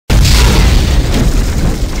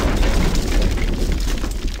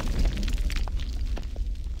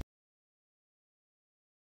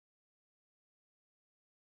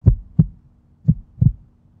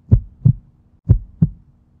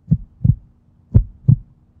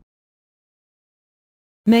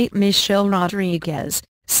Mate Michelle Rodriguez,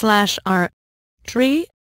 /R. Tree.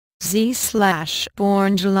 Z /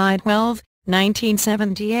 born July 12,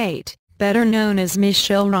 1978, better known as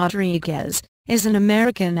Michelle Rodriguez, is an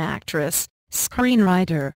American actress,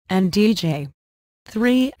 screenwriter, and DJ.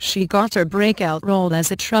 3. She got her breakout role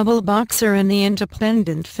as a trouble boxer in the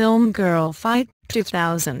independent film Girl Fight,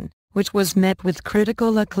 2000, which was met with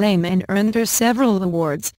critical acclaim and earned her several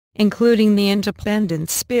awards, including the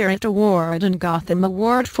Independent Spirit Award and Gotham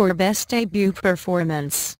Award for Best Debut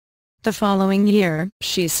Performance. The following year,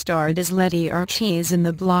 she starred as Letty Ortiz in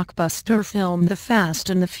the blockbuster film The Fast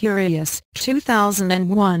and the Furious,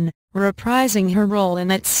 2001, reprising her role in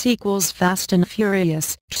its sequels Fast and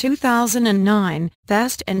Furious, 2009,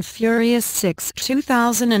 Fast and Furious 6,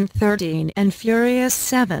 2013 and Furious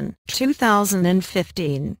 7,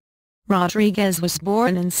 2015. Rodriguez was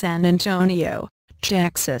born in San Antonio,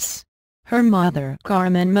 Texas. Her mother,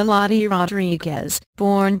 Carmen Melody Rodriguez,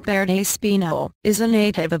 born Verde Espino, is a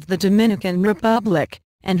native of the Dominican Republic,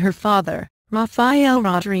 and her father, Rafael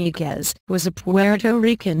Rodriguez, was a Puerto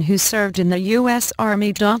Rican who served in the U.S.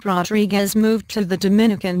 Army. Rodriguez moved to the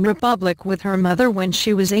Dominican Republic with her mother when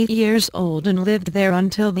she was 8 years old and lived there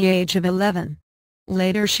until the age of 11.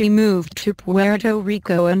 Later she moved to Puerto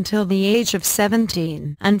Rico until the age of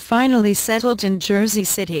 17 and finally settled in Jersey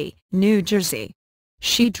City, New Jersey.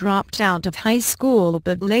 She dropped out of high school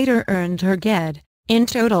but later earned her GED. In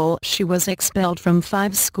total, she was expelled from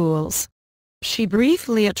 5 schools. She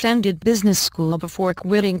briefly attended business school before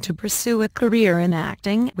quitting to pursue a career in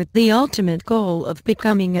acting with the ultimate goal of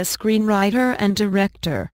becoming a screenwriter and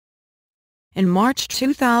director. In March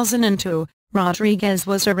 2002, Rodriguez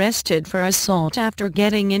was arrested for assault after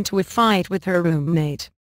getting into a fight with her roommate.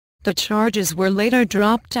 The charges were later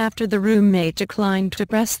dropped after the roommate declined to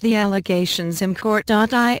press the allegations in court.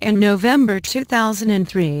 In November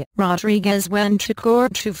 2003, Rodriguez went to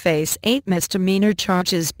court to face 8 misdemeanor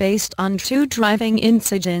charges based on 2 driving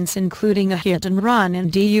incidents including a hit-and-run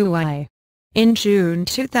and DUI. In June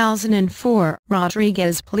 2004,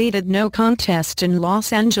 Rodriguez pleaded no contest in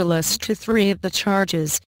Los Angeles to 3 of the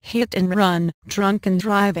charges: hit-and-run, drunken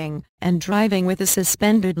driving, and driving with a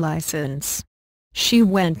suspended license. She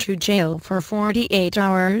went to jail for 48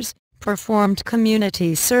 hours, performed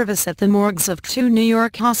community service at the morgues of 2 New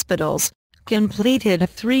York hospitals, completed a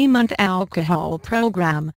 3-month alcohol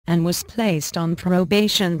program, and was placed on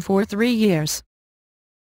probation for 3 years.